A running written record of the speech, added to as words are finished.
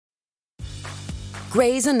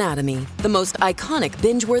Grey's Anatomy, the most iconic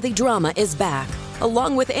binge-worthy drama, is back,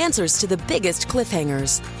 along with answers to the biggest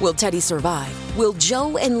cliffhangers. Will Teddy survive? Will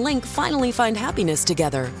Joe and Link finally find happiness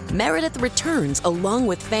together? Meredith returns along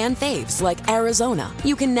with fan faves like Arizona.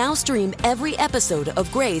 You can now stream every episode of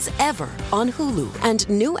Grey's ever on Hulu, and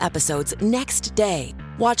new episodes next day.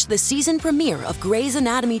 Watch the season premiere of Grey's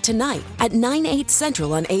Anatomy tonight at 9/8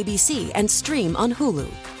 Central on ABC and stream on Hulu.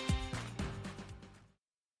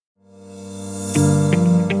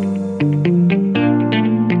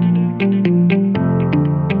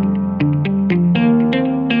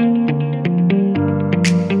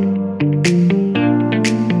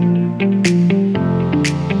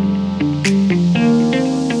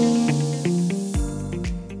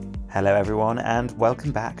 Hello everyone, and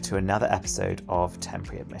welcome back to another episode of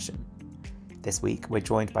Temporary Admission. This week we're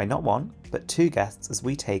joined by not one, but two guests as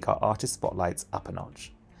we take our artist spotlights up a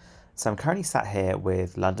notch. So I'm currently sat here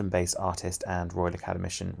with London-based artist and Royal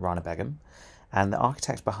Academician Rana Begum, and the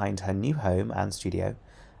architect behind her new home and studio,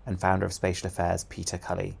 and founder of Spatial Affairs, Peter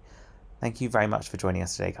Culley. Thank you very much for joining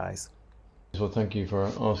us today, guys. Well, thank you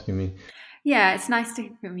for asking me. Yeah, it's nice to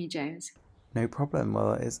hear from you, James. No problem.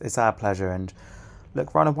 Well, it's our pleasure. And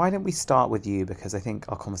look, Rana, why don't we start with you, because I think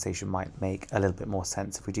our conversation might make a little bit more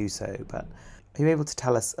sense if we do so. But are you able to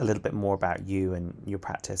tell us a little bit more about you and your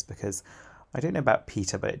practice? Because I don't know about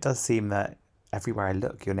Peter, but it does seem that everywhere I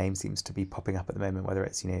look, your name seems to be popping up at the moment, whether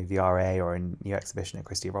it's, the RA or a new exhibition at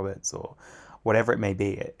Christie Roberts or whatever it may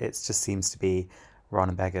be. It just seems to be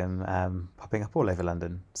Rana Begum popping up all over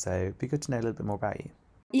London. So it'd be good to know a little bit more about you.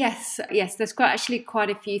 Yes, there's quite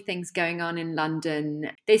a few things going on in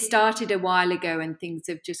London. They started a while ago and things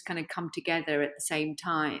have just kind of come together at the same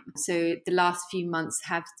time. So the last few months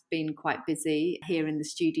have been quite busy here in the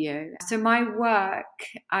studio. So my work,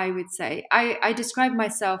 I would say, I describe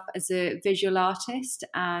myself as a visual artist,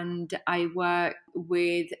 and I work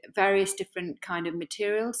with various different kind of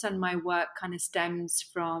materials, and my work kind of stems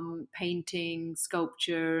from painting,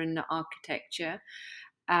 sculpture and architecture.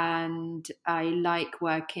 And I like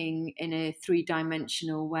working in a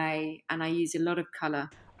three-dimensional way, and I use a lot of colour.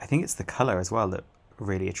 I think it's the colour as well that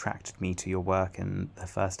really attracted me to your work in the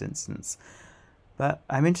first instance. But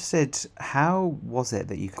I'm interested, how was it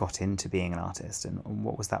that you got into being an artist, and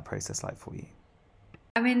what was that process like for you?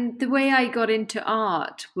 I mean, the way I got into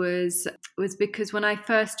art was because when I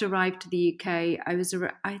first arrived to the UK,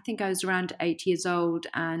 I think I was around 8 years old,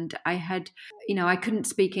 and I had, I couldn't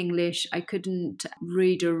speak English, I couldn't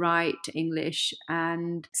read or write English,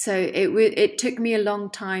 and so it took me a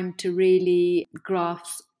long time to really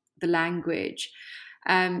grasp the language.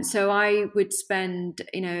 So I would spend,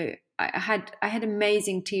 I had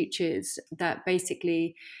amazing teachers that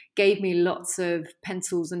basically gave me lots of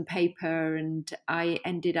pencils and paper, and I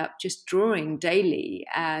ended up just drawing daily,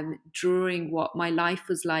 drawing what my life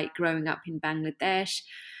was like growing up in Bangladesh,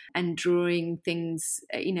 and drawing things,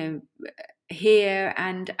 here.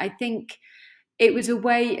 And I think it was a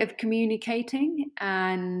way of communicating,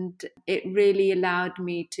 and it really allowed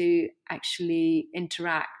me to actually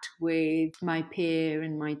interact with my peer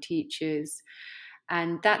and my teachers.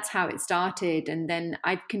 And that's how it started. And then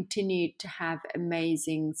I've continued to have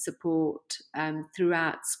amazing support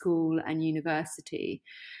throughout school and university,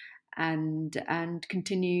 and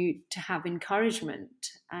continue to have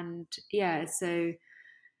encouragement. And I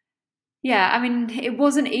mean, it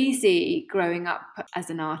wasn't easy growing up as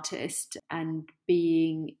an artist and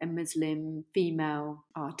being a Muslim female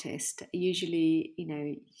artist. Usually,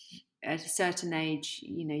 at a certain age,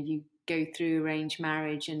 you go through arranged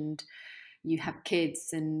marriage and you have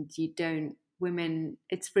kids, and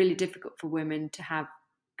it's really difficult for women to have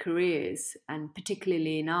careers, and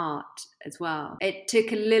particularly in art as well. It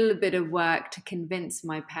took a little bit of work to convince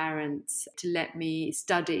my parents to let me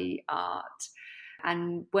study art.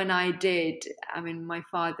 And when I did, I mean, my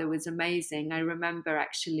father was amazing. I remember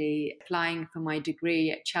actually applying for my degree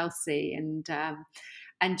at Chelsea and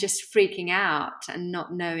just freaking out and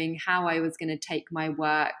not knowing how I was going to take my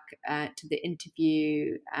work to the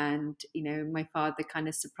interview. And, my father kind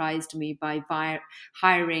of surprised me by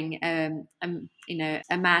hiring, a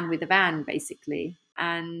man with a van, basically.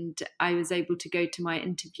 And I was able to go to my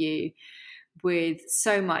interview with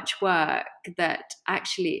so much work that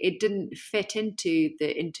actually it didn't fit into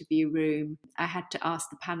the interview room. I had to ask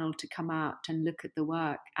the panel to come out and look at the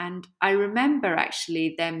work. And I remember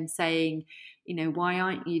actually them saying, why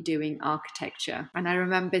aren't you doing architecture? And I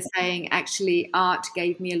remember saying, actually, art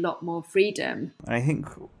gave me a lot more freedom. And I think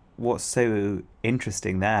what's so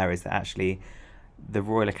interesting there is that actually the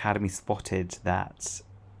Royal Academy spotted that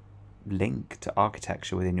link to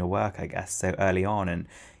architecture within your work, I guess, so early on. And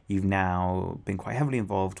you've now been quite heavily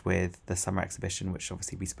involved with the summer exhibition, which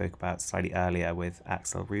obviously we spoke about slightly earlier with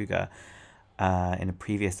Axel Ruger in a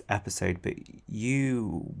previous episode. But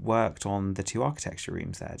you worked on the 2 architecture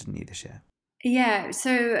rooms there, didn't you, this year? Yeah,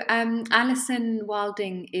 so Alison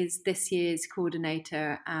Wilding is this year's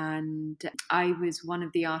coordinator, and I was one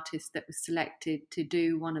of the artists that was selected to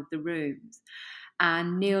do one of the rooms.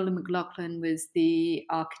 And Neil McLaughlin was the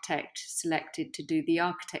architect selected to do the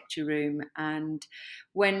architecture room. And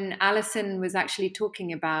when Alison was actually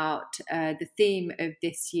talking about the theme of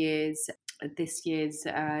this year's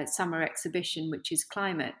summer exhibition, which is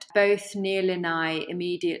climate, both Neil and I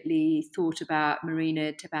immediately thought about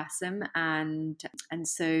Marina Tabassum, and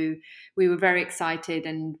so we were very excited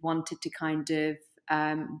and wanted to kind of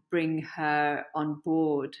bring her on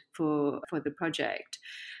board for the project.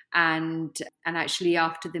 And actually,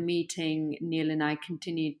 after the meeting, Neil and I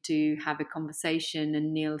continued to have a conversation,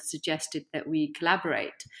 and Neil suggested that we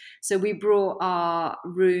collaborate. So we brought our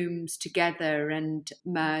rooms together and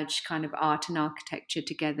merged kind of art and architecture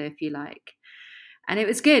together, if you like. And it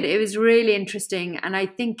was good. It was really interesting. And I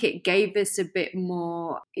think it gave us a bit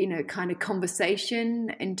more, kind of conversation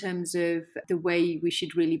in terms of the way we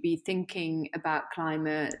should really be thinking about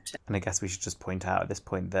climate. And I guess we should just point out at this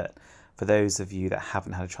point that for those of you that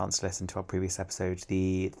haven't had a chance to listen to our previous episode,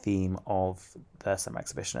 the theme of the summer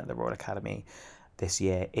exhibition at the Royal Academy this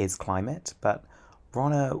year is climate. But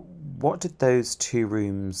Rana, what did those 2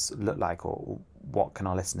 rooms look like, or what can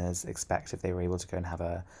our listeners expect if they were able to go and have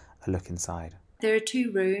a look inside? There are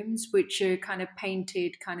 2 rooms which are kind of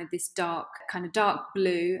painted kind of this dark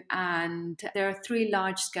blue, and there are 3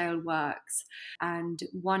 large-scale works, and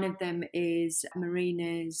one of them is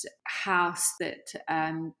Marina's house that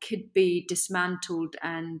could be dismantled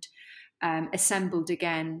and assembled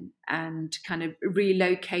again and kind of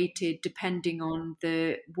relocated depending on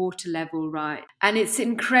the water level, right? And it's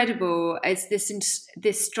incredible. It's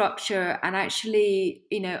this structure, and actually,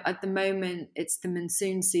 at the moment it's the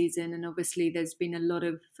monsoon season, and obviously there's been a lot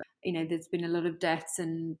of deaths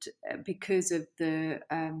and because of the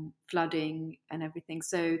flooding and everything.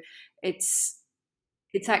 So it's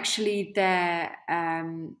actually there.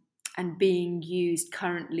 And being used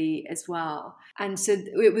currently as well. And so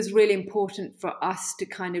it was really important for us to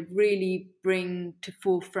kind of really bring to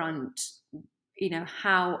forefront,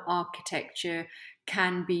 how architecture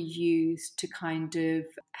can be used to kind of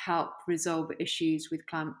help resolve issues with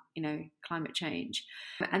climate change.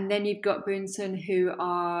 And then you've got Bunsen, who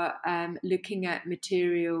are looking at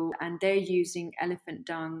material, and they're using elephant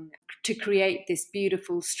dung to create this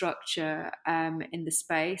beautiful structure in the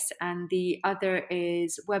space. And the other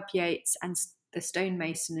is Webb Yates and the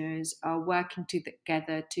stonemasoners are working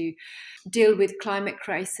together to deal with climate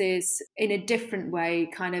crisis in a different way,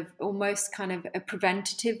 almost a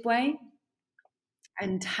preventative way,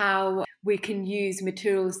 and how we can use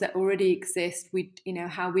materials that already exist.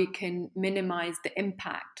 How we can minimize the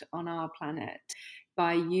impact on our planet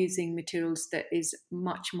by using materials that is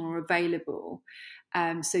much more available.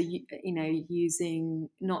 So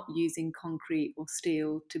not using concrete or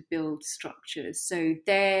steel to build structures. So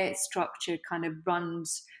their structure kind of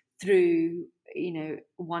runs through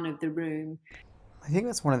one of the room. I think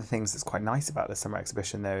that's one of the things that's quite nice about the summer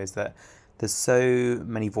exhibition, though, is that there's so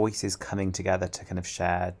many voices coming together to kind of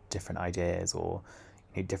share different ideas or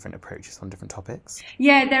different approaches on different topics.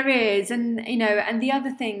 Yeah, there is. And the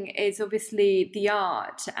other thing is obviously the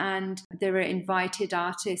art, and there are invited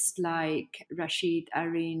artists like Rashid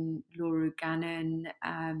Areen, Laura Gannon,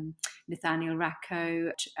 Nathaniel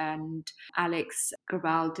Racco, and Alex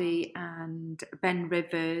Garibaldi, and Ben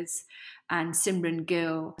Rivers, and Simran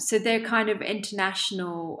Gill. So they're kind of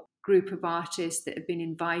international group of artists that have been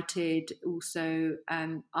invited, also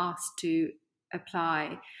asked to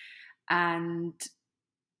apply. And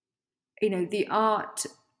the art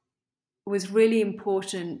was really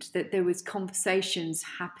important, that there was conversations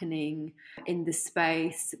happening in the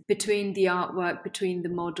space between the artwork, between the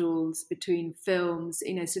models, between films,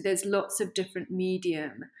 so there's lots of different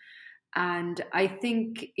medium. And I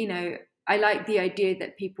think, I like the idea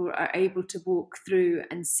that people are able to walk through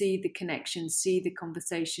and see the connections, see the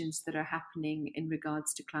conversations that are happening in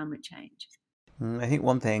regards to climate change. I think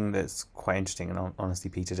one thing that's quite interesting, and honestly,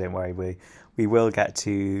 Peter, don't worry, we will get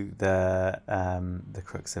to the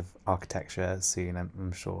crux of architecture soon,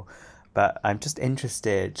 I'm sure. But I'm just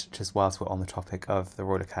interested, just whilst we're on the topic of the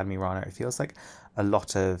Royal Academy, Rana, it feels like a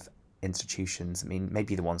lot of institutions,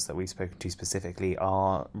 maybe the ones that we've spoken to specifically,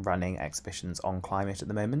 are running exhibitions on climate at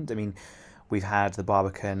the moment. We've had the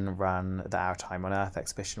Barbican run the Our Time on Earth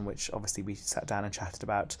exhibition, which obviously we sat down and chatted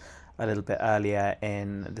about a little bit earlier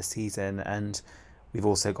in the season, and We've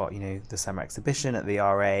also got, the summer exhibition at the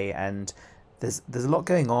RA, and there's a lot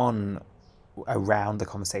going on around the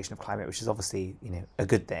conversation of climate, which is obviously, a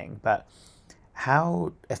good thing. But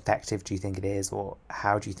how effective do you think it is, or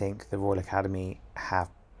how do you think the Royal Academy have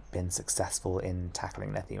been successful in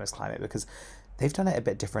tackling their theme as climate? Because they've done it a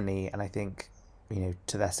bit differently, and I think,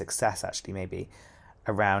 to their success actually maybe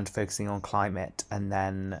around focusing on climate and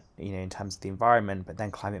then, in terms of the environment, but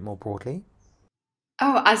then climate more broadly.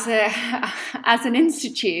 Oh, as an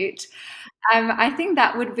institute, I think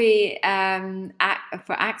that would be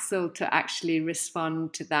for Axel to actually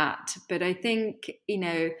respond to that. But I think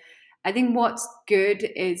what's good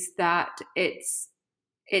is that it's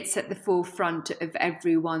at the forefront of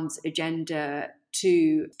everyone's agenda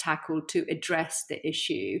to tackle, to address the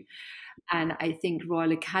issue. And I think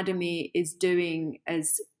Royal Academy is doing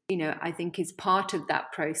I think is part of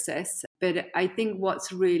that process. But I think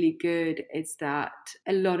what's really good is that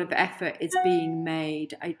a lot of effort is being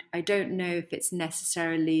made. I don't know if it's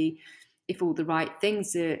necessarily if all the right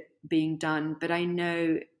things are being done, but I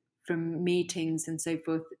know from meetings and so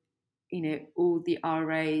forth, all the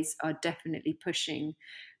RAs are definitely pushing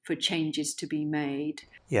for changes to be made.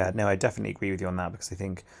 Yeah, no, I definitely agree with you on that, because I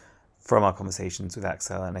think from our conversations with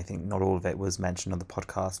Axel, and I think not all of it was mentioned on the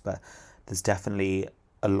podcast, but there's definitely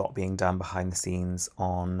a lot being done behind the scenes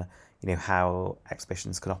on, how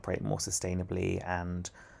exhibitions can operate more sustainably, and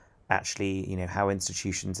actually, how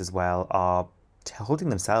institutions as well are holding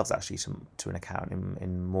themselves actually to an account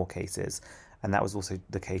in more cases. And that was also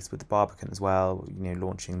the case with the Barbican as well,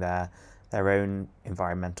 launching their own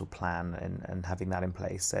environmental plan and having that in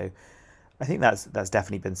place. So I think that's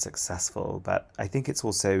definitely been successful, but I think it's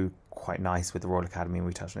also quite nice with the Royal Academy, and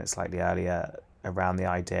we touched on it slightly earlier, around the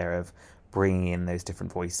idea of bringing in those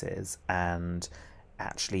different voices, and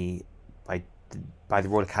actually by the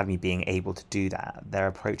Royal Academy being able to do that, they're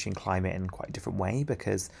approaching climate in quite a different way,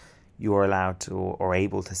 because you're allowed to or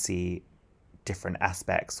able to see different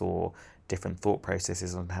aspects or different thought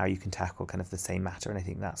processes on how you can tackle kind of the same matter, and I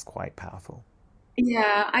think that's quite powerful.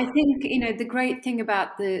 Yeah, I think, the great thing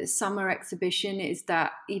about the summer exhibition is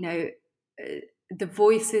that, the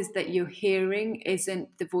voices that you're hearing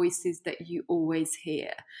isn't the voices that you always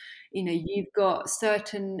hear. You've got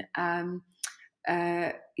certain,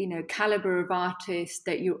 caliber of artists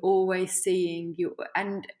that you're always seeing,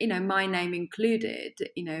 and, my name included,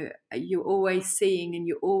 you're always seeing and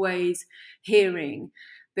you're always hearing.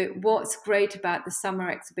 But what's great about the summer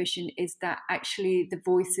exhibition is that actually the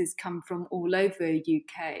voices come from all over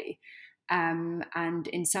UK, and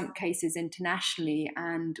in some cases internationally.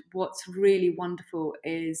 And what's really wonderful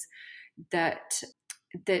is that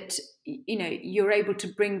you're able to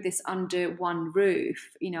bring this under one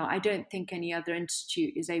roof. I don't think any other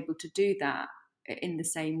institute is able to do that in the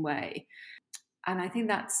same way. And I think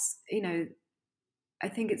I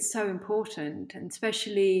think it's so important, and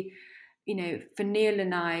especially for Neil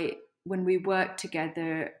and I, when we worked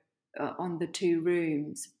together on the two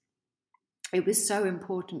rooms, it was so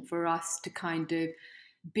important for us to kind of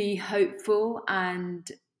be hopeful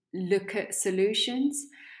and look at solutions.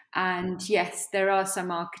 And yes, there are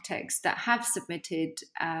some architects that have submitted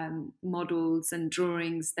models and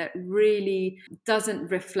drawings that really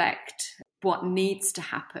doesn't reflect what needs to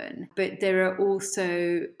happen. But there are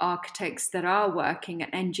also architects that are working,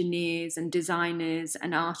 and engineers and designers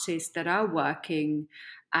and artists that are working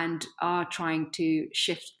and are trying to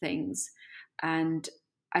shift things. And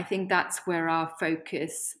I think that's where our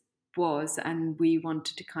focus was, and we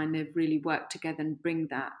wanted to kind of really work together and bring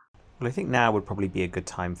that. Well, I think now would probably be a good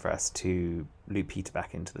time for us to loop Peter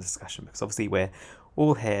back into the discussion, because obviously we're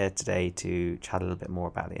all here today to chat a little bit more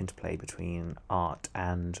about the interplay between art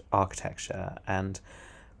and architecture. And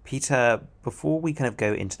Peter, before we kind of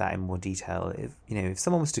go into that in more detail, if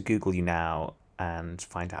someone was to Google you now and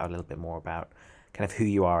find out a little bit more about kind of who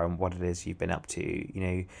you are and what it is you've been up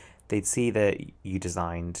to, they'd see that you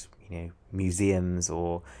designed, museums,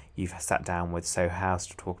 or you've sat down with Soho House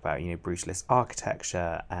to talk about, brutalist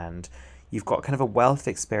architecture, and you've got kind of a wealth of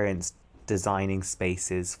experience designing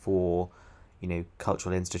spaces for,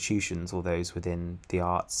 cultural institutions or those within the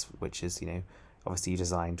arts, which is, obviously you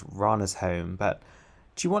designed Rana's home. But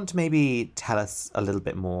do you want to maybe tell us a little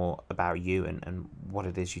bit more about you and what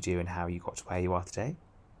it is you do and how you got to where you are today?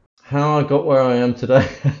 How I got where I am today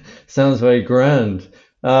sounds very grand.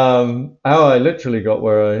 How I literally got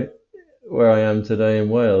where I am today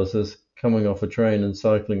in Wales is coming off a train and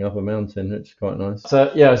cycling up a mountain, which is quite nice.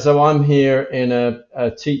 So I'm here in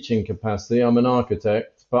a teaching capacity. I'm an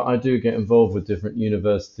architect, but I do get involved with different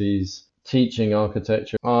universities teaching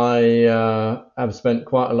architecture. I have spent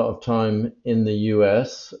quite a lot of time in the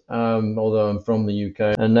US, although I'm from the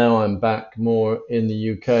UK, and now I'm back more in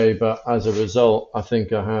the UK. But as a result, I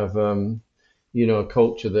think I have, a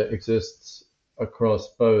culture that exists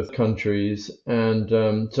across both countries. And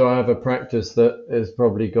so I have a practice that has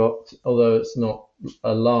probably got, although it's not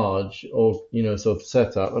a large or, sort of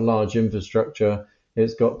setup, a large infrastructure,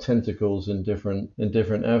 it's got tentacles in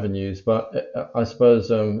different avenues. But I suppose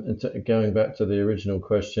going back to the original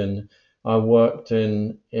question, I worked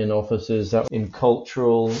in offices that in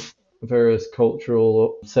various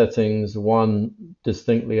cultural settings, one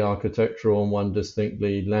distinctly architectural and one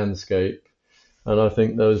distinctly landscape, and I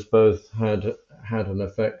think those both had an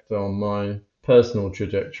effect on my personal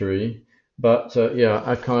trajectory. But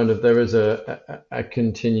I kind of there is a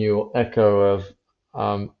continual echo of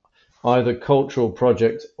um, either cultural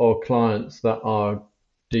projects or clients that are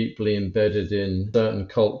deeply embedded in certain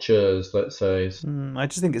cultures, let's say. I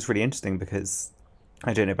just think it's really interesting because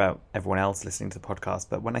I don't know about everyone else listening to the podcast,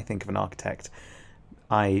 but when I think of an architect,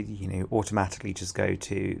 I, automatically just go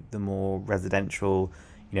to the more residential,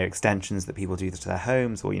 extensions that people do to their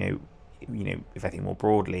homes, or, if I think more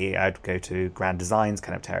broadly, I'd go to grand designs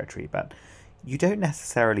kind of territory. But you don't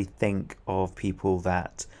necessarily think of people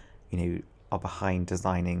that, are behind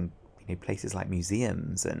designing, places like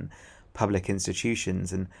museums and public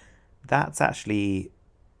institutions. And that's actually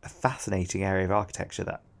a fascinating area of architecture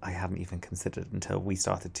that I hadn't even considered until we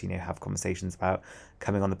started to, have conversations about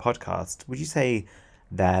coming on the podcast. Would you say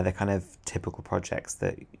they're the kind of typical projects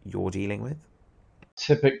that you're dealing with?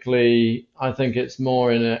 Typically, I think it's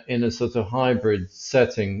more in a sort of hybrid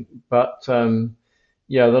setting, but the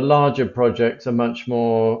larger projects are much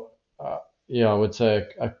more, I would say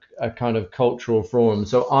a kind of cultural forum.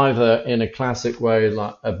 So either in a classic way,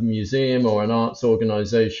 like a museum or an arts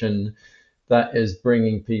organization that is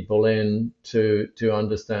bringing people in to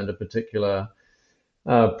understand a particular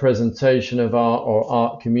presentation of art or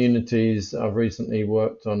art communities. I've recently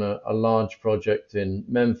worked on a large project in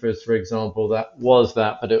Memphis, for example, but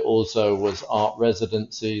it also was art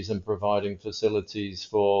residencies and providing facilities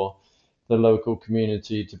for the local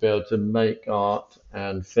community to be able to make art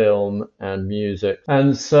and film and music.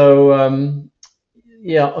 And so,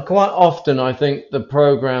 quite often I think the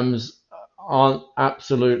programs aren't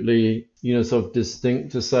absolutely, sort of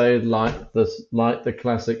distinct to say like the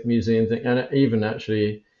classic museum thing. And even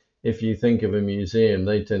actually, if you think of a museum,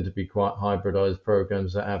 they tend to be quite hybridized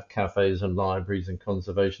programs that have cafes and libraries and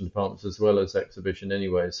conservation departments as well as exhibition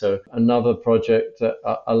anyway. So another project,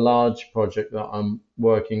 a large project that I'm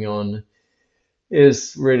working on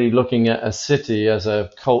is really looking at a city as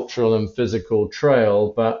a cultural and physical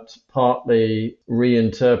trail, but partly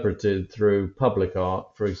reinterpreted through public art,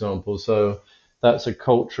 for example. So that's a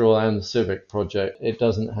cultural and civic project. It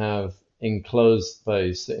doesn't have enclosed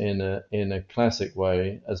space in a classic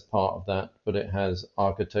way as part of that, but it has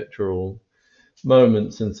architectural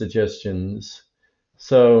moments and suggestions.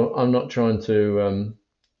 So I'm not trying to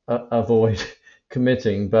avoid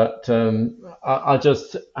committing, but I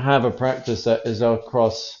just have a practice that is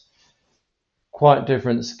across quite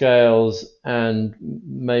different scales and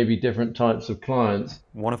maybe different types of clients.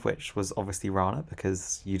 One of which was obviously Rana,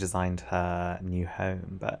 because you designed her new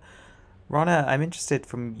home. But Rana, I'm interested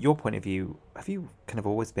from your point of view, have you kind of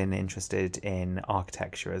always been interested in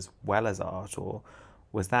architecture as well as art, or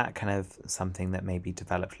was that kind of something that maybe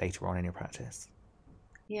developed later on in your practice?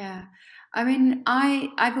 Yeah. I mean,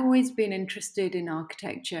 I've always been interested in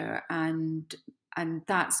architecture, and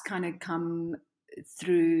that's kind of come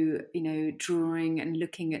through, drawing and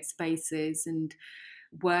looking at spaces and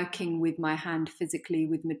working with my hand physically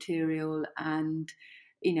with material, and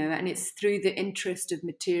it's through the interest of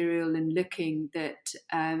material and looking that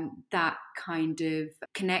that kind of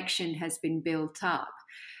connection has been built up.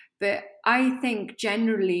 But I think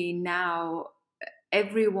generally now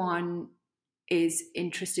everyone is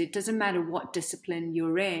interested, doesn't matter what discipline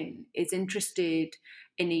you're in, is interested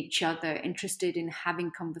in each other, interested in having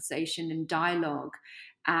conversation and dialogue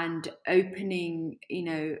and opening,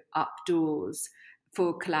 up doors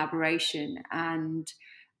for collaboration. And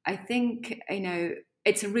I think,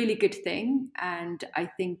 it's a really good thing. And I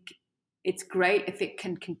think it's great if it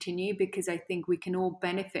can continue, because I think we can all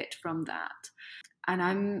benefit from that.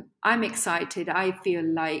 And I'm excited. I feel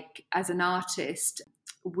like as an artist,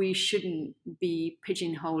 we shouldn't be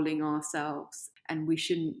pigeonholing ourselves, and we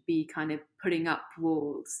shouldn't be kind of putting up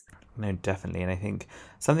walls. No, definitely. And I think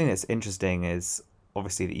something that's interesting is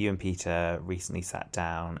obviously that you and Peter recently sat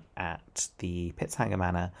down at the Pitshanger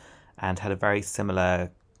Manor and had a very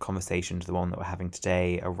similar conversation to the one that we're having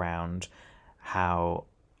today around how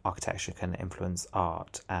architecture can influence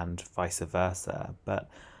art and vice versa. But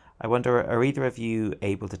I wonder, are either of you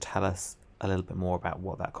able to tell us a little bit more about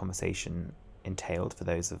what that conversation entailed for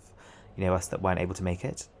those of us that weren't able to make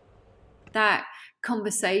it? That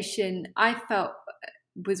conversation I felt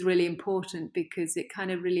was really important because it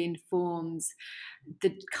kind of really informs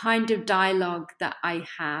the kind of dialogue that I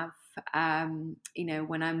have,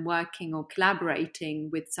 when I'm working or collaborating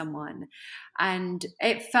with someone. And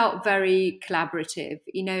it felt very collaborative,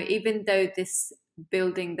 even though this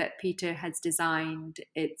building that Peter has designed,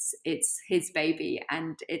 it's his baby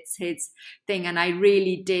and it's his thing, and I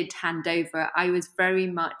really did hand over. I was very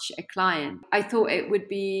much a client. I thought it would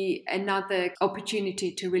be another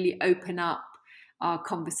opportunity to really open up our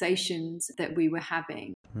conversations that we were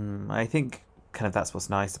having. I think kind of that's what's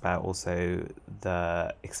nice about also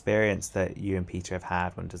the experience that you and Peter have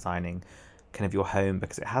had when designing kind of your home,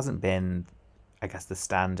 because it hasn't been, I guess, the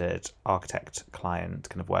standard architect client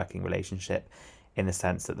kind of working relationship, in the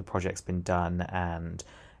sense that the project's been done and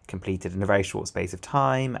completed in a very short space of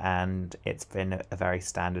time, and it's been a very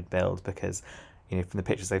standard build, because from the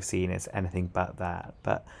pictures I've seen, it's anything but that.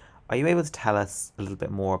 But are you able to tell us a little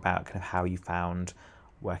bit more about kind of how you found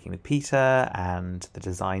working with Peter and the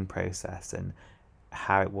design process, and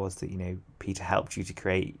how it was that Peter helped you to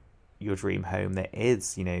create your dream home that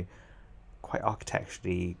is quite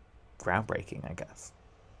architecturally groundbreaking, I guess?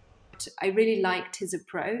 I really liked his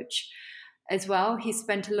approach as well. He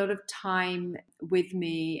spent a lot of time with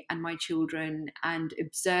me and my children and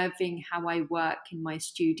observing how I work in my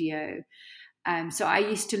studio. So I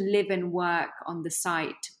used to live and work on the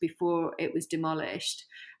site before it was demolished.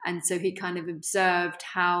 And so he kind of observed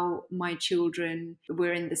how my children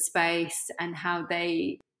were in the space and how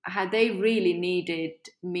they really needed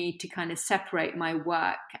me to kind of separate my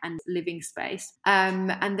work and living space.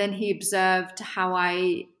 And then he observed how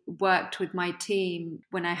I worked with my team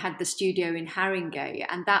when I had the studio in Haringey,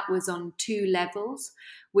 and that was on 2 levels,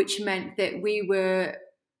 which meant that we were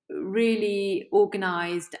really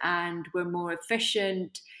organized and were more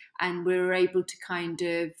efficient, and we were able to kind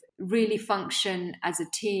of really function as a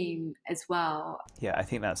team as well. Yeah, I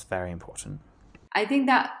think that's very important. I think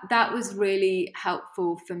that was really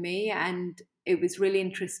helpful for me, and it was really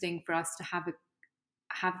interesting for us to have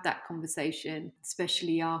that conversation,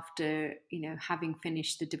 especially after having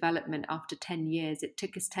finished the development after 10 years. It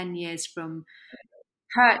took us 10 years from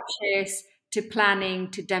purchase to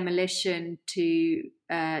planning to demolition to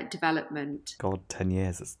development. God, 10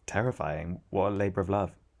 years, it's terrifying. What a labour of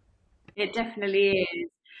love. It definitely is.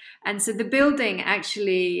 And so the building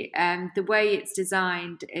actually, the way it's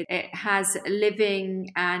designed, it has a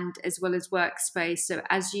living and as well as workspace. So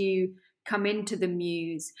as you come into the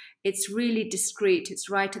Muse, it's really discreet. It's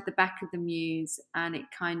right at the back of the Muse, and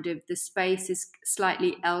the space is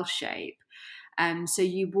slightly L-shape. So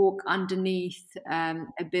you walk underneath a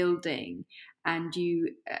building, and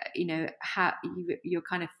you're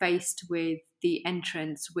kind of faced with the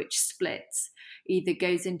entrance, which splits, either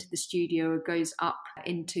goes into the studio or goes up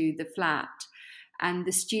into the flat. And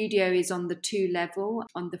the studio is on the 2 level.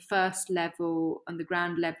 On the first level, on the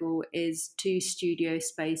ground level, is 2 studio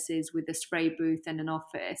spaces with a spray booth and an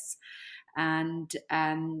office. And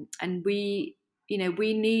we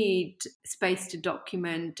need space to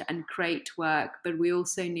document and create work, but we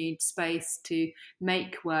also need space to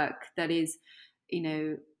make work that is,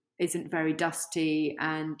 isn't very dusty,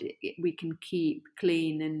 and we can keep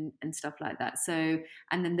clean and stuff like that. So,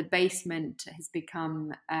 and then the basement has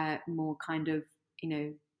become more kind of,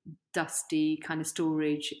 dusty kind of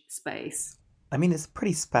storage space. I mean, it's a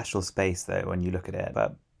pretty special space though when you look at it.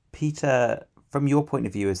 But Peter, from your point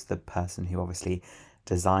of view as the person who obviously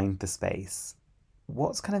designed the space,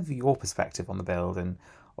 what's kind of your perspective on the build? And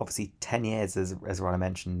obviously 10 years, as Rana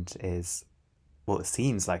mentioned, is, well, it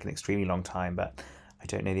seems like an extremely long time, but I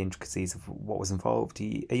don't know the intricacies of what was involved. Are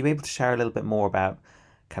you able to share a little bit more about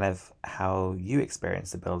kind of how you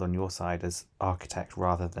experienced the build on your side as architect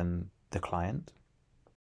rather than the client?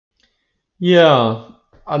 Yeah,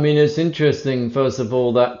 I mean, it's interesting, first of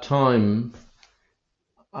all, that time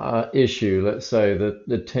issue, let's say, the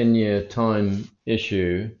 10-year time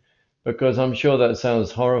issue, because I'm sure that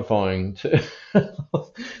sounds horrifying to a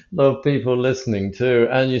lot of people listening too.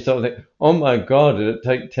 And you sort of think, oh my God, did it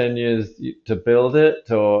take 10 years to build it?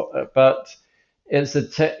 But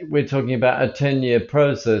we're talking about a 10-year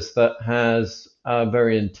process that has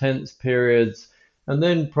very intense periods, and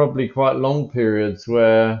then probably quite long periods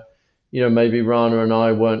where maybe Rana and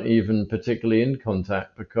I weren't even particularly in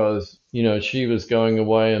contact because, she was going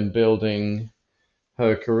away and building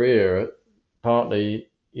her career. Partly,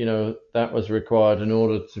 that was required in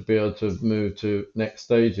order to be able to move to next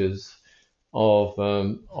stages.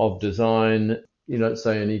 of design, let's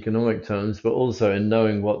say in economic terms, but also in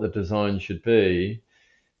knowing what the design should be,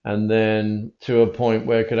 and then to a point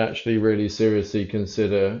where it could actually really seriously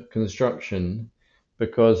consider construction,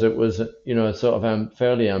 because it was, a sort of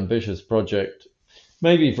fairly ambitious project,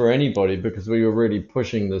 maybe for anybody, because we were really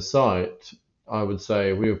pushing the site. I would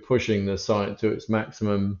say we were pushing the site to its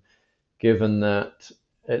maximum, given that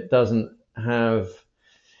it doesn't have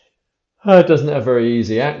it doesn't have very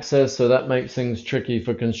easy access, so that makes things tricky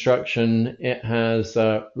for construction. It has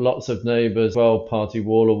lots of neighbours, 12 party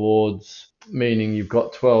wall awards, meaning you've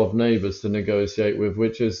got 12 neighbours to negotiate with,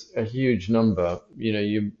 which is a huge number.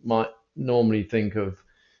 You might normally think of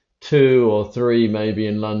two or three maybe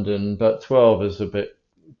in London, but 12 is a bit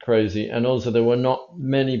crazy. And also, there were not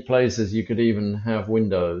many places you could even have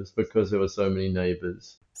windows because there were so many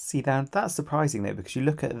neighbours. See, now that's surprising though, because you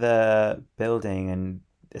look at the building and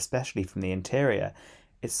especially from the interior,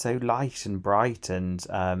 it's so light and bright and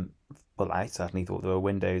well, I certainly thought there were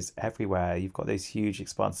windows everywhere. You've got those huge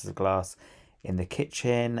expanses of glass in the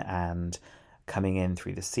kitchen and coming in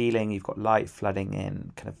through the ceiling. You've got light flooding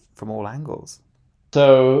in kind of from all angles.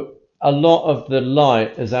 So a lot of the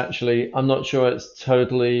light is actually, I'm not sure it's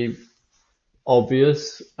totally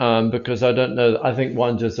obvious, because I don't know. I think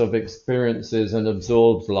one just sort of experiences and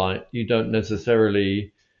absorbs light. You don't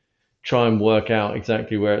necessarily try and work out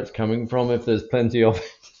exactly where it's coming from if there's plenty of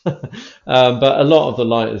it. But a lot of the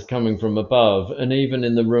light is coming from above. And even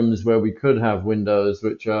in the rooms where we could have windows,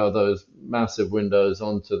 which are those massive windows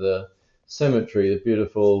onto the cemetery, the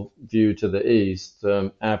beautiful view to the east,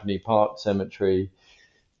 Abney Park Cemetery,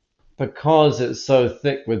 because it's so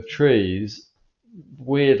thick with trees,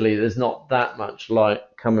 weirdly, there's not that much light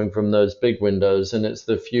coming from those big windows, and it's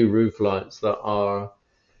the few roof lights that are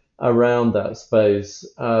around that space,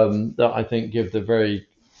 that I think give the very,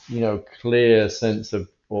 clear sense of,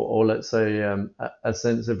 or let's say, a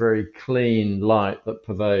sense of very clean light that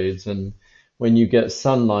pervades. And when you get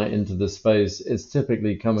sunlight into the space, it's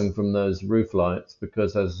typically coming from those roof lights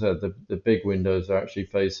because, as I said, the big windows are actually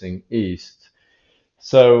facing east.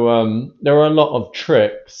 So there are a lot of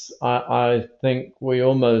tricks. I think we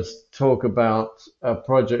almost talk about a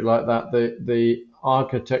project like that. The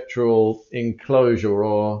architectural enclosure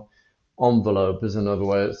or envelope is another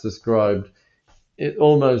way it's described. It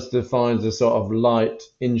almost defines a sort of light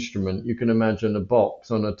instrument. You can imagine a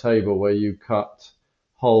box on a table where you cut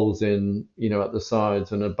holes in, at the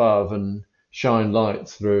sides and above and shine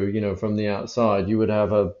lights through, from the outside. You would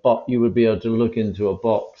be able to look into a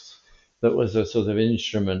box that was a sort of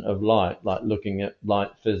instrument of light, like looking at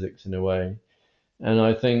light physics in a way. And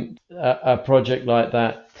I think a project like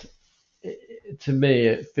that, to me,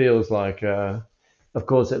 it feels like, of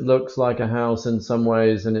course, it looks like a house in some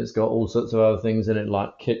ways, and it's got all sorts of other things in it,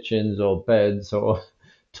 like kitchens or beds or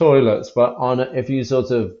toilets. But if you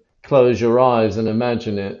sort of close your eyes and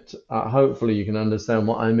imagine it, hopefully you can understand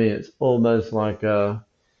what I mean. It's almost like a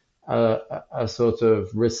sort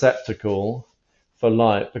of receptacle for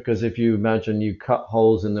light, because if you imagine you cut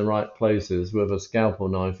holes in the right places with a scalpel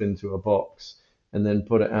knife into a box and then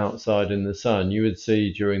put it outside in the sun, you would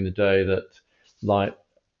see during the day that light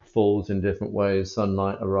falls in different ways,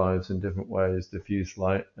 sunlight arrives in different ways, diffuse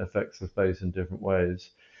light affects the space in different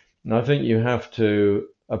ways. And I think you have to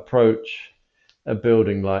approach a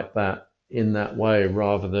building like that in that way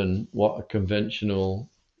rather than what a conventional,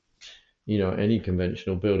 any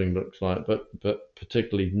conventional building looks like, but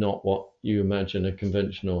particularly not what you imagine a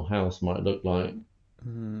conventional house might look like.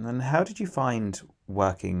 And how did you find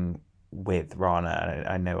working with Rana?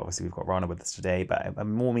 I know obviously we've got Rana with us today, but I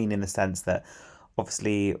more mean in the sense that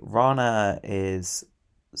obviously Rana is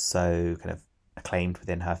so kind of acclaimed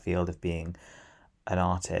within her field of being an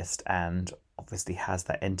artist and obviously has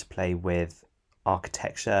that interplay with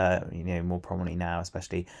architecture, more prominently now,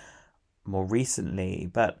 especially more recently.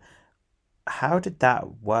 But how did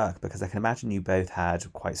that work? Because I can imagine you both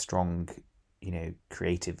had quite strong,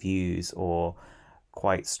 creative views or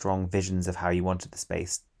quite strong visions of how you wanted the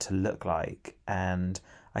space to look like. And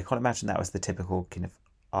I can't imagine that was the typical kind of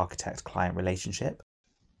architect-client relationship.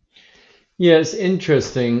 Yeah, it's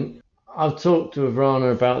interesting. I've talked to Rana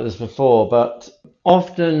about this before, but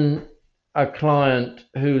often a client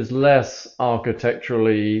who's less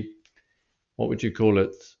architecturally, what would you call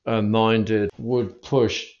it, minded, would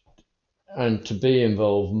push and to be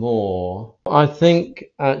involved more. I think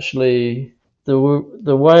actually the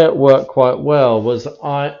way it worked quite well was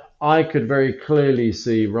I could very clearly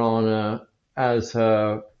see Rana as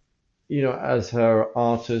her, as her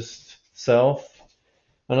artist self.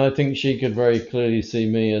 And I think she could very clearly see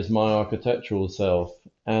me as my architectural self.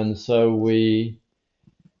 And so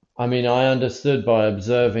I mean, I understood by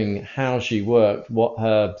observing how she worked what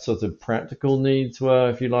her sort of practical needs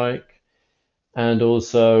were, if you like. And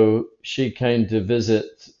also, she came to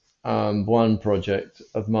visit one project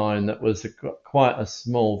of mine that was quite a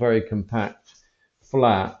small, very compact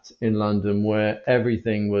flat in London where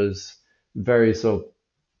everything was very sort of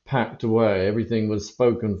packed away. Everything was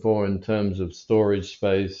spoken for in terms of storage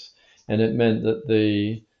space, and it meant that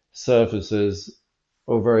the surfaces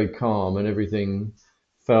were very calm and everything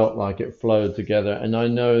felt like it flowed together. And I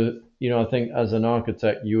know, I think as an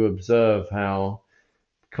architect, you observe how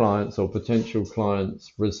clients or potential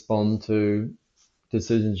clients respond to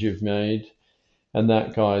decisions you've made, and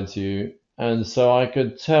that guides you. And so I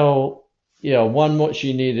could tell, one, what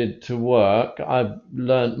she needed to work. I've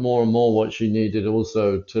learned more and more what she needed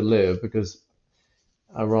also to live, because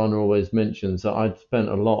Rana always mentions that I'd spent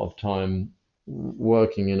a lot of time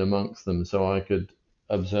working in amongst them, so I could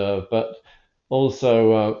observe. But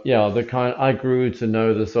also, the kind I grew to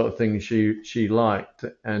know the sort of things she liked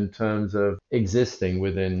in terms of existing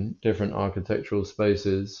within different architectural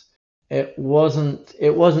spaces. It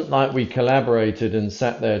wasn't like we collaborated and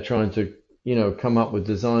sat there trying to come up with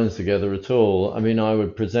designs together at all. I mean, I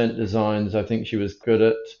would present designs. I think she was good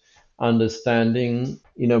at understanding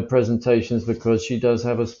presentations, because she does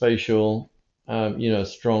have a spatial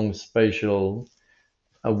strong spatial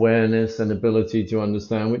awareness and ability to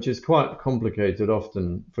understand, which is quite complicated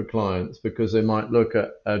often for clients, because they might look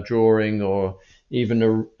at a drawing or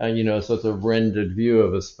even a sort of rendered view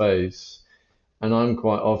of a space, and I'm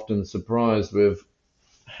quite often surprised with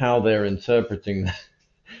how they're interpreting that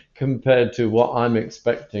compared to what I'm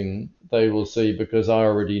expecting they will see, because I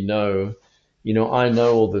already know, I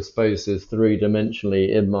know all the spaces three-dimensionally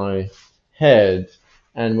in my head,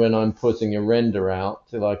 and when I'm putting a render out,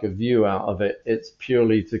 to like a view out of it, it's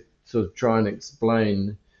purely to sort of try and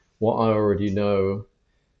explain what I already know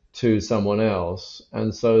to someone else.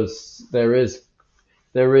 And so there is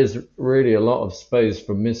really a lot of space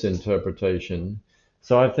for misinterpretation.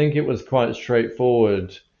 So I think it was quite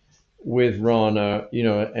straightforward with Rana,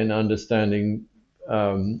 and understanding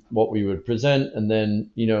what we would present, and then,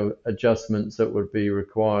 adjustments that would be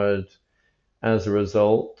required as a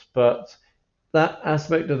result. But that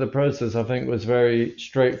aspect of the process, I think, was very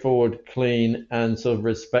straightforward, clean, and sort of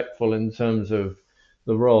respectful in terms of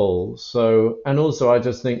the role. So, and also, I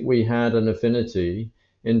just think we had an affinity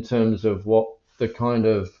in terms of what the kind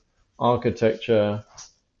of architecture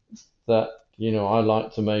that I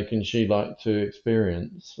like to make and she liked to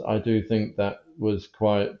experience. I do think that was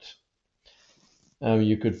quite,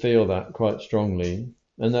 you could feel that quite strongly,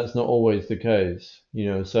 and that's not always the case.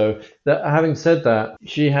 So that, having said that,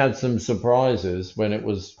 she had some surprises when it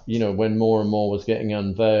was, when more and more was getting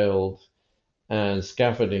unveiled and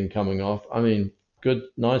scaffolding coming off. I mean, good,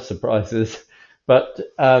 nice surprises. But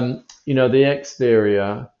the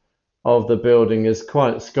exterior of the building is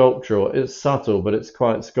quite sculptural. It's subtle, but it's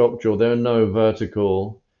quite sculptural. There are no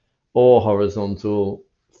vertical or horizontal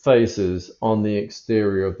faces on the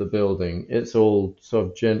exterior of the building. It's all sort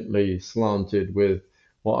of gently slanted with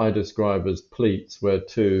what I describe as pleats, where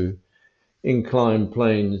two inclined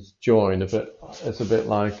planes join. It's a bit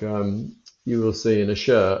like you will see in a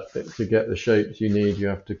shirt. To get the shapes you need, you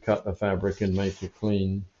have to cut the fabric and make a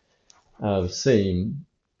clean seam.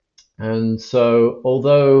 And so,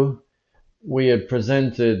 although we had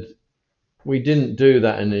presented, we didn't do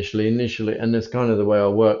that initially, and that's kind of the way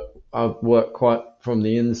I work quite from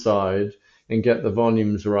the inside and get the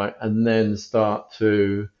volumes right, and then start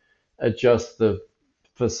to adjust the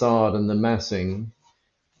facade and the massing,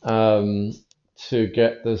 to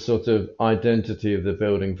get the sort of identity of the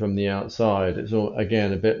building from the outside. It's all,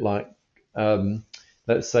 again, a bit like,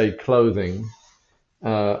 let's say, clothing,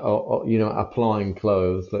 or applying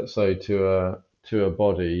clothes, let's say, to a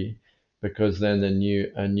body, because then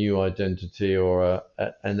a new identity, or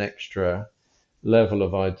an extra level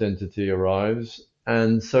of identity arrives.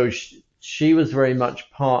 And so she was very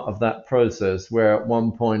much part of that process, where at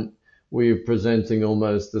one point we were presenting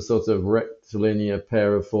almost a sort of rectilinear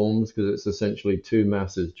pair of forms, because it's essentially two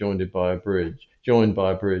masses joined by a bridge.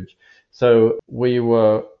 So we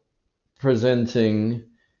were presenting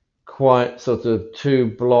quite sort of two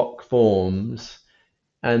block forms,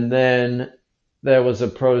 and then there was a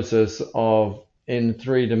process of, in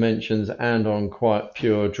three dimensions and on quite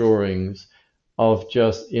pure drawings, of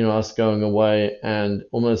just us going away and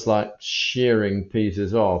almost like shearing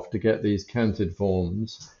pieces off to get these canted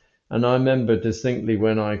forms. And I remember distinctly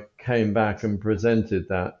when I came back and presented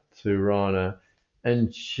that to Rana,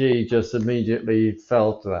 and she just immediately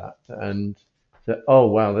felt that and said, "Oh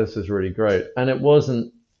wow, this is really great." And it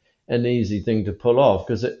wasn't an easy thing to pull off,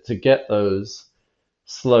 because to get those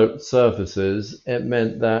sloped surfaces, it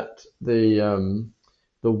meant that the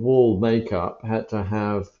wall makeup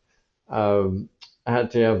um,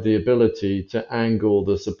 had to have the ability to angle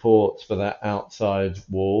the supports for that outside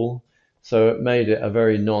wall. So it made it a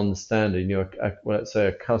very non-standard, let's say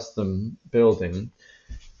a custom building.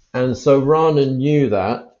 And so Rana knew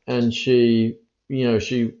that, and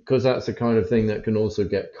because that's the kind of thing that can also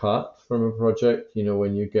get cut from a project,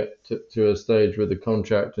 when you get to a stage with the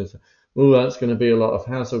contractor, oh, that's going to be a lot of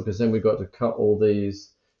hassle because then we've got to cut all these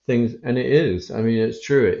things. And it is, I mean, it's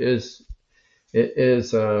true, it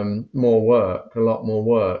is more work, a lot more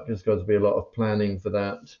work. There's got to be a lot of planning for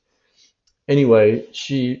that. Anyway,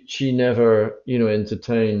 she never,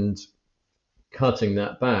 entertained cutting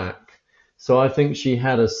that back. So I think she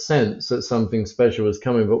had a sense that something special was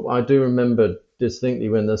coming. But I do remember distinctly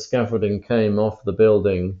when the scaffolding came off the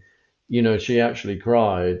building, she actually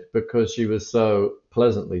cried because she was so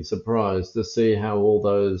pleasantly surprised to see how all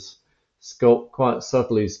those quite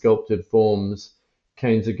subtly sculpted forms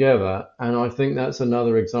came together. And I think that's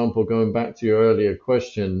another example, going back to your earlier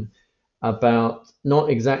question, about not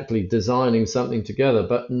exactly designing something together,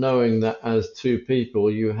 but knowing that as two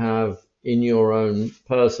people, you have in your own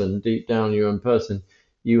person, deep down your own person,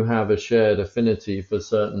 you have a shared affinity for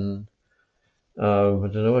certain, I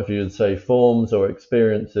don't know if you would say forms or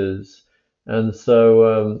experiences. And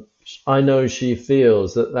so I know she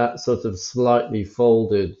feels that sort of slightly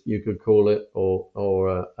folded, you could call it,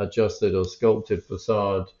 or adjusted or sculpted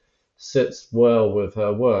facade sits well with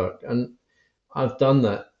her work. And I've done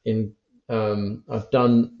that I've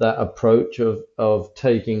done that approach of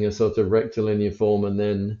taking a sort of rectilinear form and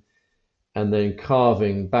then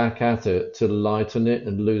carving back at it to lighten it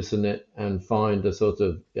and loosen it and find a sort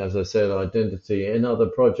of, as I said, identity in other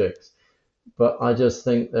projects. But I just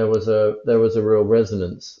think there was a real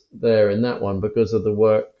resonance there in that one because of the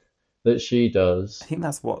work that she does. I think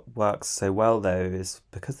that's what works so well, though, is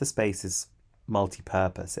because the space is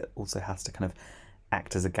multi-purpose, it also has to kind of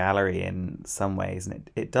act as a gallery in some ways, and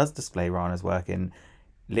it does display Rana's work in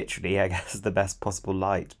literally, I guess, the best possible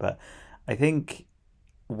light. But I think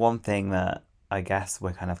one thing that I guess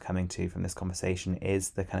we're kind of coming to from this conversation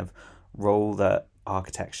is the kind of role that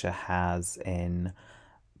architecture has in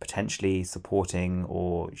potentially supporting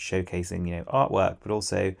or showcasing, artwork, but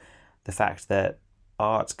also the fact that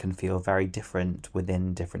art can feel very different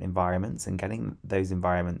within different environments, and getting those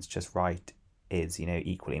environments just right is,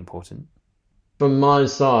 equally important. From my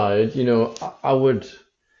side, I would,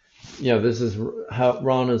 this is how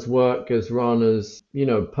Rana's work as Rana's,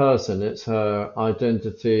 person. It's her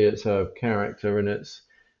identity, it's her character, and it's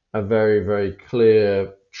a very, very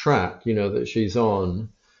clear track, that she's on.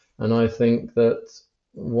 And I think that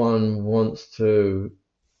one wants to,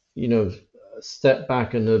 step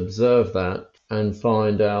back and observe that and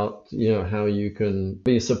find out, how you can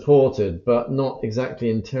be supported, but not exactly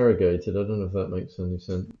interrogated. I don't know if that makes any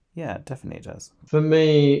sense. Yeah, definitely it does. For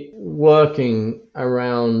me, working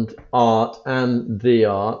around art and the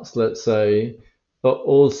arts, let's say, but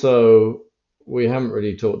also we haven't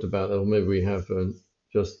really talked about that, or maybe we have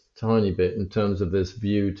just a tiny bit in terms of this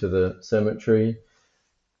view to the cemetery.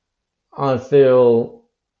 I feel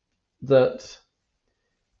that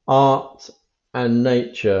art and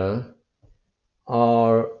nature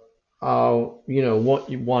are what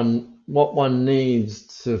one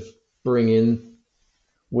needs to bring in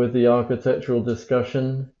with the architectural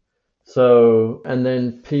discussion. So, and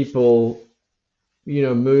then people,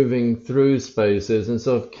 moving through spaces and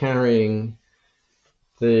sort of carrying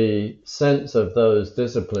the sense of those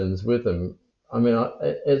disciplines with them. I mean,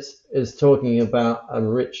 it's talking about a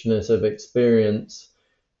richness of experience,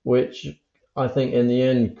 which I think in the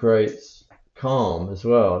end creates calm as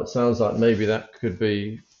well. It sounds like maybe that could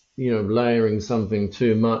be, layering something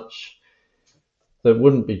too much that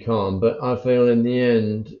wouldn't be calm. But I feel in the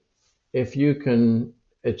end, if you can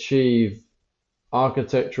achieve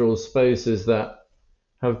architectural spaces that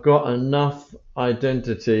have got enough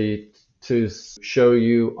identity to show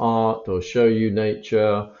you art or show you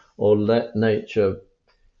nature or let nature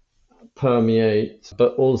permeate,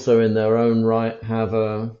 but also in their own right have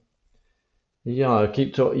I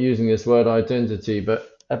keep using this word identity, but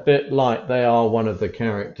a bit like they are one of the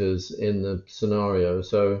characters in the scenario.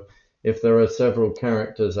 So if there are several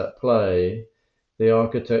characters at play, the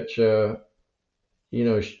architecture,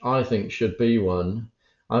 I think should be one.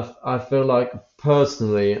 I feel like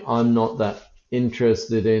personally, I'm not that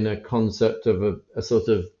interested in a concept of a sort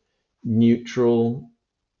of neutral,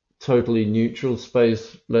 totally neutral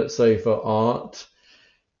space, let's say for art,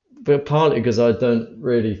 but partly because I don't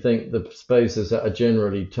really think the spaces that are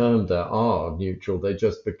generally termed that are neutral. They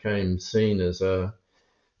just became seen as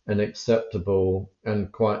an acceptable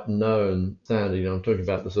and quite known standard. You know, I'm talking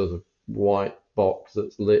about the sort of white box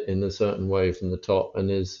that's lit in a certain way from the top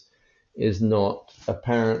and is not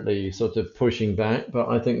apparently sort of pushing back. But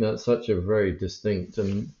I think that's such a very distinct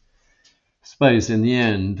space in the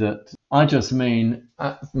end that I just mean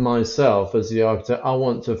myself as the architect, I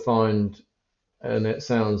want to find, and it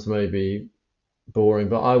sounds maybe boring,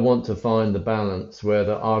 but I want to find the balance where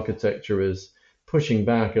the architecture is pushing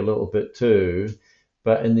back a little bit too,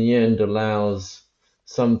 but in the end allows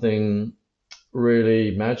something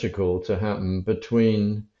really magical to happen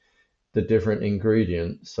between the different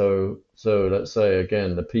ingredients. So let's say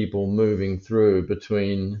again, the people moving through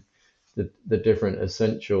between the different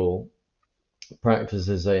essential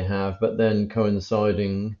practices they have, but then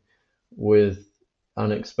coinciding with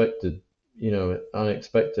unexpected,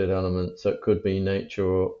 unexpected elements that could be nature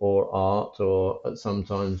or art or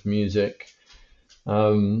sometimes music,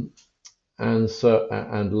 and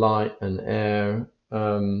light and air.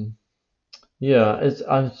 I'm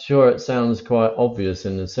sure it sounds quite obvious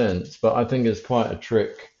in a sense, but I think it's quite a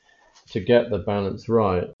trick to get the balance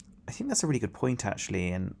right. I think that's a really good point, actually.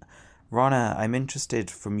 And Rana, I'm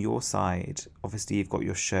interested from your side. Obviously, you've got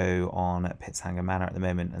your show on at Pitshanger Manor at the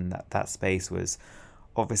moment, and that space was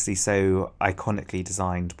obviously so iconically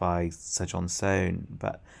designed by Sir John Soane.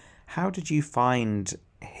 But how did you find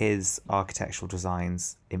his architectural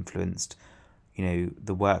designs influenced,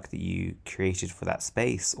 the work that you created for that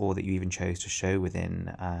space, or that you even chose to show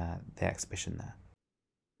within the exhibition there?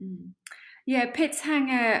 Yeah,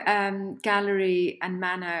 Pitshanger Gallery and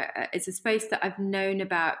Manor is a space that I've known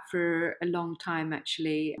about for a long time,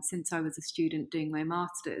 actually, since I was a student doing my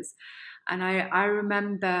master's. And I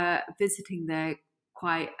remember visiting there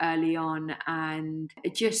quite early on and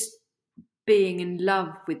just being in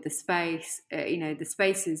love with the space, the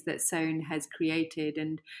spaces that Soane has created,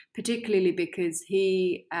 and particularly because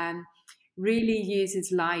he really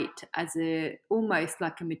uses light as almost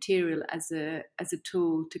like a material, as a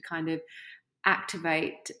tool to kind of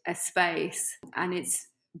activate a space. And it's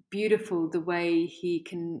beautiful the way he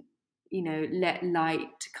can let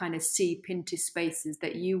light kind of seep into spaces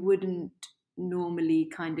that you wouldn't normally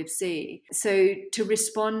kind of see. So to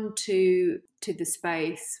respond to the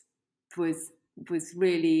space was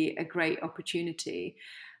really a great opportunity.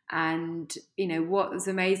 And what was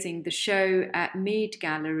amazing, the show at Mead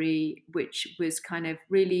Gallery, which was kind of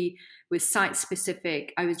really was site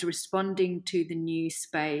specific, I was responding to the new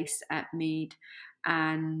space at Mead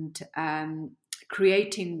and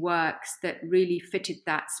creating works that really fitted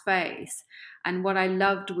that space. And what I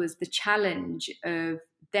loved was the challenge of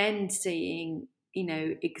then seeing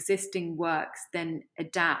existing works then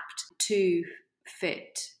adapt to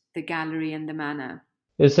fit the gallery and the manor.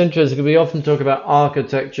 It's interesting because we often talk about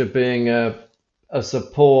architecture being a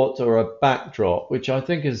support or a backdrop, which I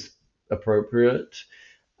think is appropriate,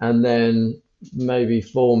 and then maybe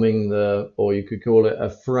forming or you could call it a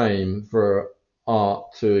frame for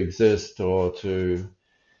art to exist or to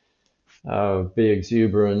be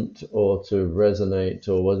exuberant or to resonate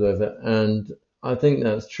or whatever. And I think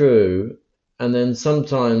that's true. And then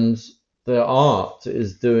sometimes the art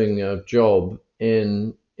is doing a job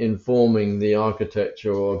in informing the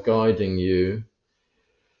architecture or guiding you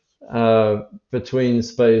between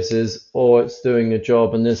spaces, or it's doing a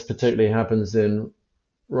job, and this particularly happens in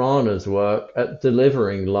Rana's work, at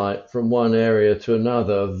delivering light from one area to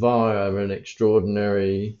another via an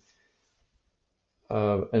extraordinary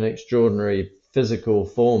physical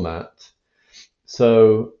format.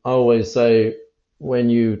 So I always say, when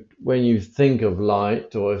you think of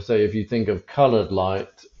light, or say if you think of colored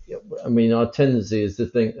light, I mean, our tendency is to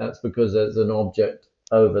think that's because there's an object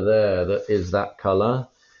over there that is that color.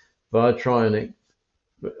 But I try and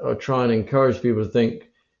encourage people to think,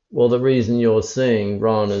 well, the reason you're seeing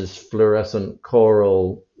Rana's fluorescent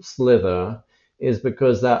coral slither is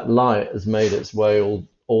because that light has made its way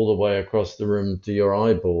all the way across the room to your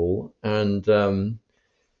eyeball. And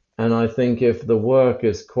I think if the work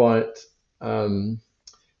is quite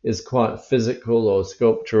physical or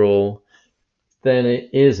sculptural, then it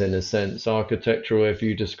is, in a sense, architectural, if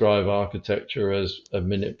you describe architecture as a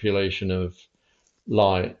manipulation of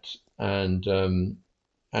light and a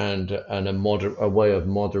way of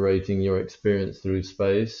moderating your experience through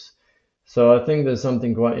space. So I think there's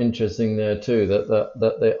something quite interesting there too, that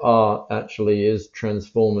the art actually is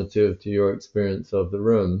transformative to your experience of the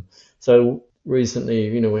room. So recently,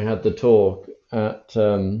 we had the talk at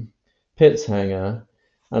Pitshanger,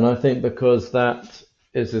 and I think because that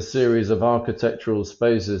is a series of architectural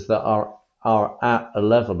spaces that are at a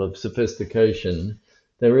level of sophistication,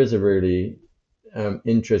 there is a really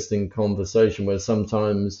interesting conversation where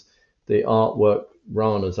sometimes the artwork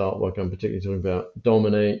Rana's artwork I'm particularly talking about,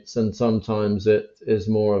 dominates, and sometimes it is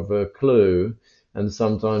more of a clue, and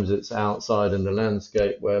sometimes it's outside in the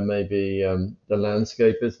landscape where maybe the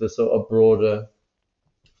landscape is the sort of broader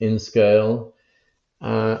in scale,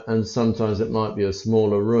 and sometimes it might be a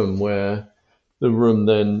smaller room where the room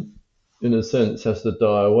then, in a sense, has to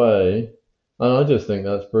die away. And I just think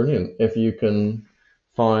that's brilliant. If you can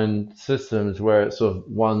find systems where it's sort of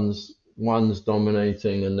one's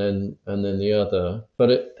dominating and then the other.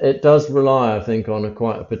 But it does rely, I think, on a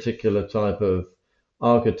quite a particular type of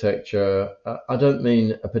architecture. I don't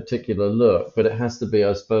mean a particular look, but it has to be,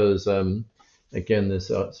 I suppose, again,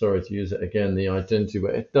 this sorry to use it again, the identity,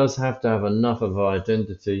 but it does have to have enough of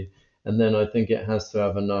identity, and then I think it has to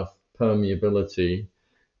have enough permeability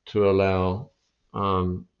to allow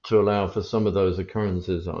for some of those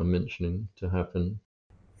occurrences that I'm mentioning to happen.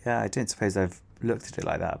 Yeah, I don't suppose I've looked at it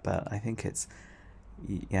like that, but I think it's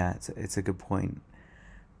a good point.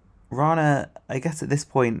 Rana, I guess at this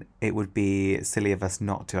point it would be silly of us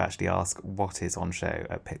not to actually ask what is on show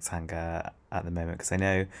at Pixhanger at the moment, because I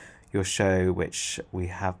know your show, which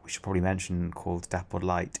we should probably mention, called Dappled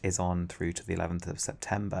Light, is on through to the 11th of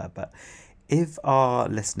September. But if our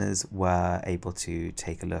listeners were able to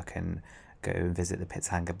take a look and go and visit the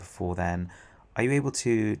Pixhanger before then, are you able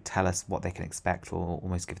to tell us what they can expect, or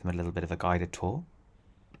almost give them a little bit of a guided tour?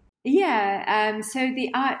 Yeah, so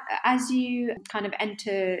the art, as you kind of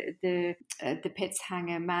enter the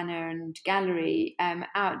Pitshanger Manor and Gallery,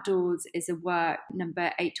 outdoors is a work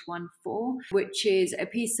number 814, which is a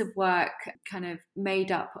piece of work kind of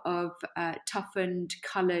made up of toughened,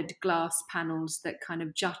 coloured glass panels that kind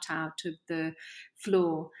of jut out of the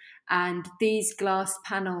floor. And these glass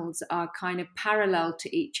panels are kind of parallel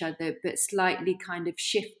to each other, but slightly kind of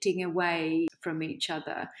shifting away from each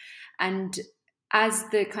other. And as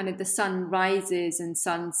the kind of the sun rises and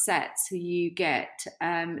sun sets, you get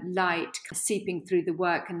light seeping through the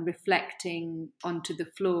work and reflecting onto the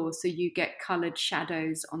floor. So you get coloured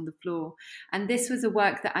shadows on the floor. And this was a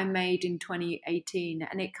work that I made in 2018,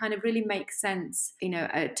 and it kind of really makes sense,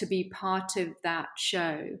 to be part of that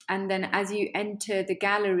show. And then as you enter the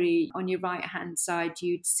gallery, on your right hand side,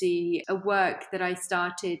 you'd see a work that I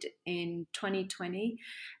started in 2020,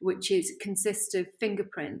 which consists of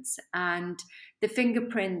fingerprints. And the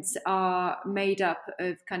fingerprints are made up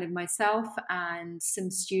of kind of myself and some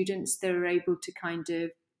students that are able to kind of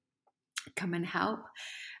come and help.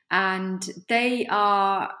 And they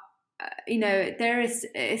are, this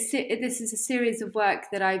is a series of work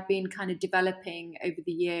that I've been kind of developing over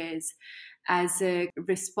the years as a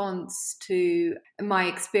response to my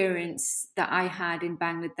experience that I had in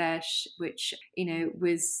Bangladesh, which,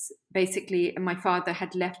 was basically my father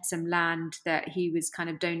had left some land that he was kind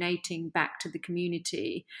of donating back to the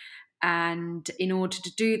community. And in order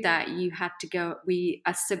to do that, we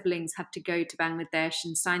as siblings had to go to Bangladesh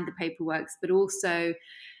and sign the paperwork, but also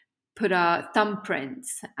put our thumbprints.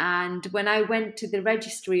 And when I went to the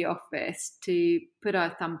registry office to put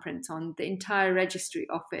our thumbprints on, the entire registry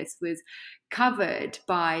office was covered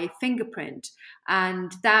by fingerprint.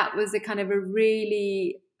 And that was a kind of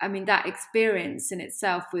that experience in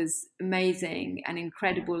itself was amazing and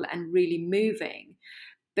incredible and really moving.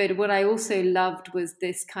 But what I also loved was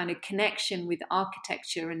this kind of connection with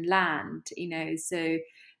architecture and land, so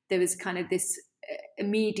there was kind of this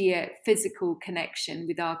immediate physical connection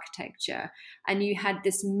with architecture, and you had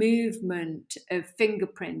this movement of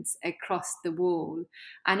fingerprints across the wall,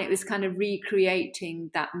 and it was kind of recreating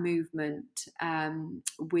that movement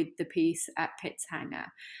with the piece at Pitshanger.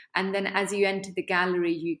 And then as you enter the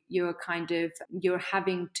gallery, you're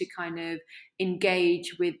having to kind of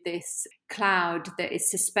engage with this cloud that is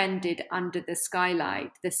suspended under the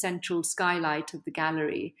skylight, the central skylight of the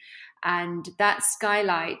gallery. And that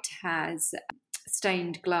skylight has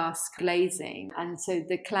stained glass glazing, and so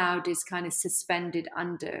the cloud is kind of suspended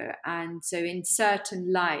under, and so in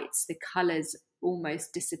certain lights the colors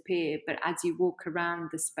almost disappear, but as you walk around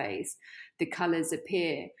the space the colors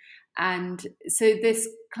appear. And so this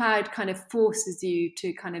cloud kind of forces you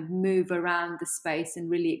to kind of move around the space and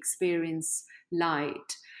really experience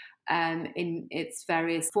light in its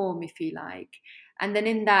various form, if you like. And then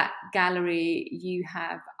in that gallery, you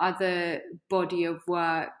have other body of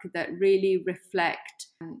work that really reflect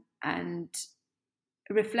kind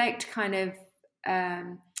of,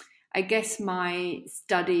 I guess, my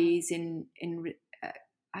studies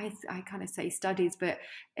I kind of say studies, but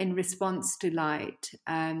in response to light.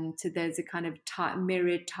 So there's a kind of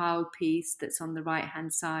mirrored tile piece that's on the right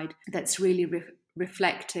hand side that's really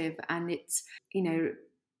reflective, and it's,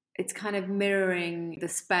 it's kind of mirroring the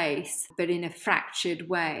space, but in a fractured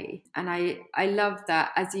way. And I love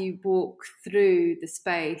that as you walk through the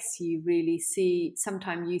space, you really see,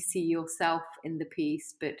 sometimes you see yourself in the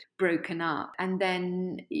piece, but broken up. And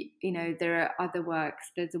then, there are other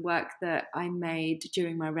works. There's a work that I made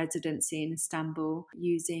during my residency in Istanbul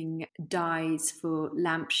using dyes for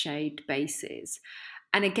lampshade bases.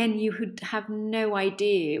 And again, you would have no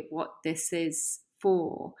idea what this is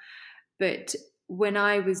for. But when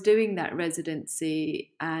I was doing that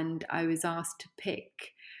residency and I was asked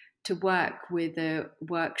to work with a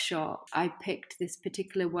workshop, I picked this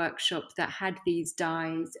particular workshop that had these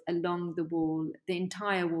dyes along the wall, the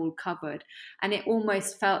entire wall covered. And it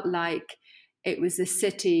almost felt like it was a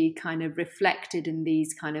city kind of reflected in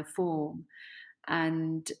these kind of form.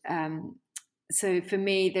 And so for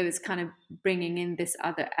me, there was kind of bringing in this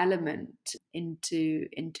other element into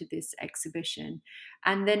this exhibition.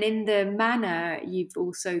 And then in the manor, you've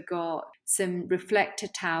also got some reflector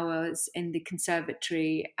towers in the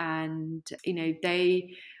conservatory, and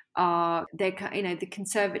the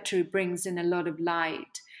conservatory brings in a lot of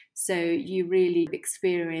light, so you really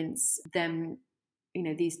experience them,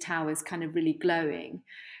 these towers kind of really glowing.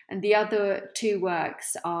 And the other two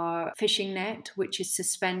works are Fishing Net, which is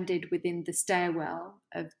suspended within the stairwell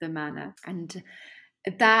of the manor. And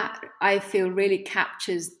that, I feel, really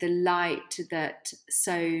captures the light that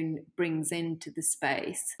Soane brings into the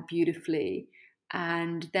space beautifully.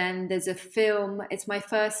 And then there's a film, it's my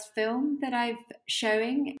first film that I'm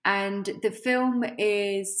showing. And the film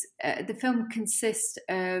consists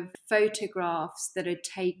of photographs that are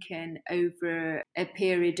taken over a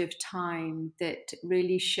period of time that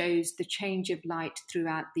really shows the change of light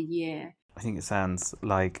throughout the year. I think it sounds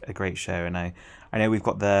like a great show, and I know we've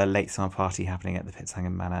got the late summer party happening at the Pitsanger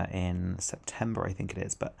Manor in September, I think it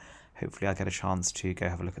is, but hopefully I'll get a chance to go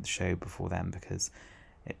have a look at the show before then, because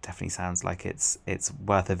it definitely sounds like it's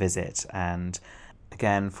worth a visit. And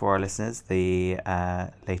again, for our listeners, the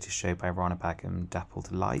latest show by Rana Begum,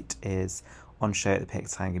 Dappled Light, is on show at the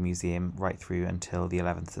Pitsanger Museum right through until the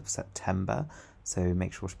 11th of September, so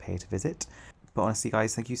make sure to pay it a visit. But honestly,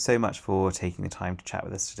 guys, thank you so much for taking the time to chat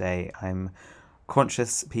with us today. I'm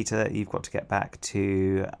conscious, Peter, that you've got to get back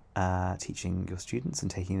to teaching your students and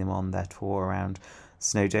taking them on their tour around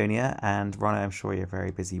Snowdonia. And Rana, I'm sure you're a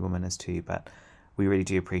very busy woman as too, but we really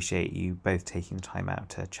do appreciate you both taking the time out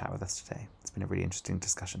to chat with us today. It's been a really interesting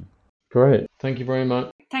discussion. Great. Thank you very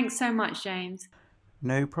much. Thanks so much, James.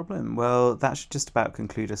 No problem. Well, that should just about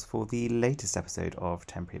conclude us for the latest episode of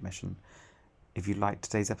Temporary Admission. If you liked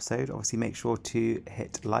today's episode, obviously make sure to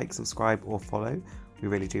hit like, subscribe or follow. We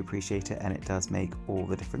really do appreciate it, and it does make all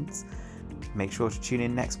the difference. Make sure to tune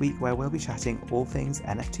in next week, where we'll be chatting all things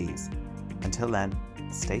NFTs. Until then,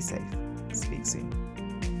 stay safe. Speak soon.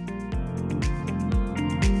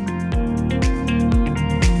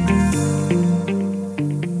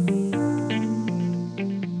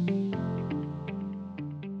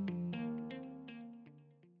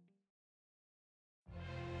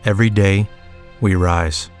 Every day, we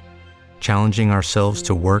rise, challenging ourselves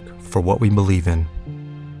to work for what we believe in.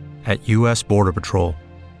 At U.S. Border Patrol,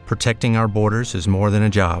 protecting our borders is more than a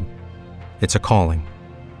job. It's a calling.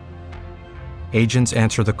 Agents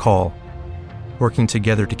answer the call, working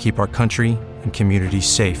together to keep our country and communities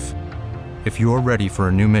safe. If you're ready for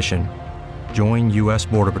a new mission, join U.S.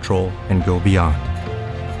 Border Patrol and go beyond.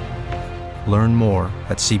 Learn more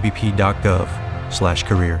at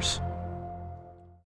cbp.gov/careers.